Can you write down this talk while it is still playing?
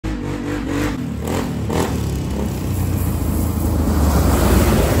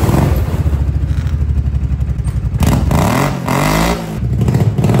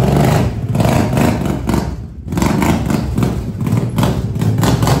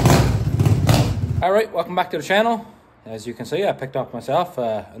Alright, welcome back to the channel. As you can see, I picked up myself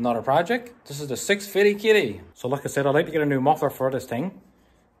another project. This is the 650 kitty. So like I said, I'd like to get a new muffler for this thing.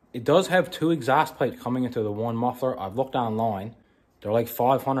 It does have two exhaust pipes coming into the one muffler. I've looked online. They're like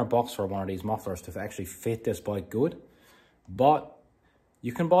 $500 for one of these mufflers to actually fit this bike good. But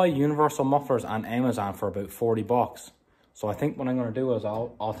you can buy universal mufflers on Amazon for about 40 bucks. So I think what I'm going to do is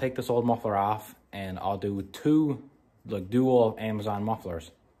I'll take this old muffler off and I'll do two like dual Amazon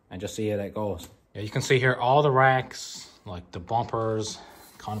mufflers and just see how that goes. Yeah, you can see here all the racks, like the bumpers,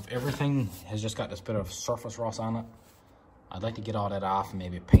 kind of everything has just got this bit of surface rust on it. I'd like to get all that off and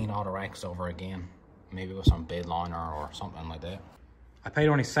maybe paint all the racks over again. Maybe with some bed liner or something like that. I paid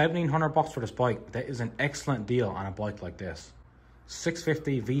only 1,700 bucks for this bike. That is an excellent deal on a bike like this.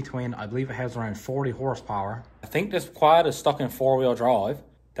 650 V-twin, I believe it has around 40 horsepower. I think this quad is stuck in 4-wheel drive.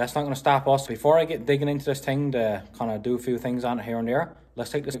 That's not going to stop us. Before I get digging into this thing to kind of do a few things on it here and there, let's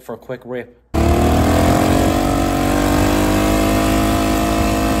take this for a quick rip.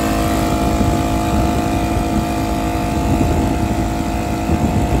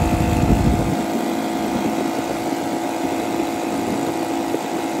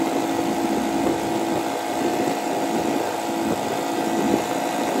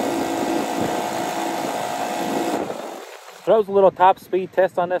 So that was a little top speed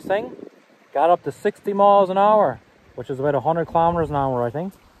test on this thing. Got up to 60 miles an hour, which is about 100 kilometers an hour, I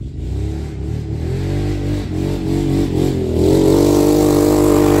think.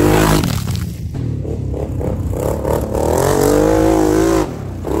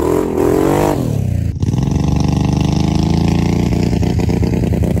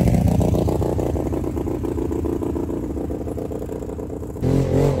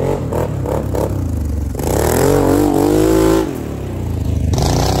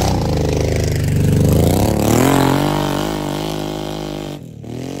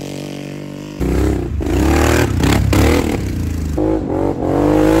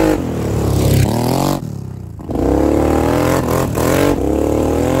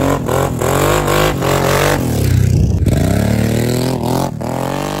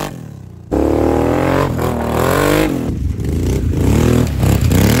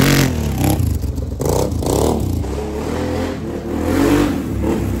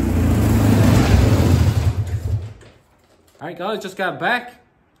 Alright guys, just got back.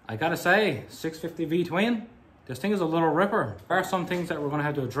 I gotta say, 650 V-twin, this thing is a little ripper. There are some things that we're gonna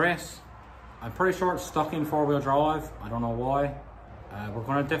have to address. I'm pretty sure it's stuck in 4-wheel drive. I don't know why. We're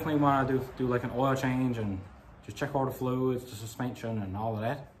gonna definitely wanna do like an oil change and just check all the fluids, the suspension and all of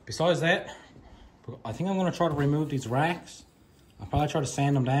that. Besides that, I think I'm gonna try to remove these racks. I'll probably try to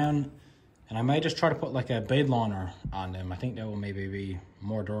sand them down and I may just try to put like a bed liner on them. I think that will maybe be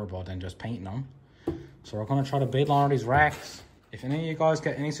more durable than just painting them. So we're going to try to bed liner these racks. If any of you guys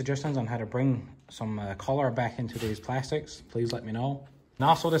get any suggestions on how to bring some color back into these plastics, please let me know. And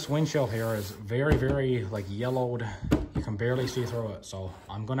also this windshield here is very, very like yellowed. You can barely see through it. So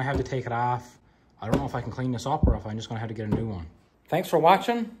I'm going to have to take it off. I don't know if I can clean this up or if I'm just going to have to get a new one. Thanks for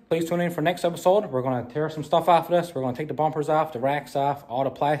watching. Please tune in for next episode. We're going to tear some stuff off of this. We're going to take the bumpers off, the racks off, all the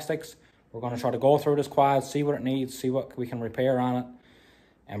plastics. We're going to try to go through this quad, see what it needs, see what we can repair on it.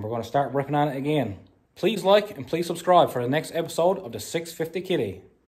 And we're going to start ripping on it again. Please like and please subscribe for the next episode of the 650 Kitty.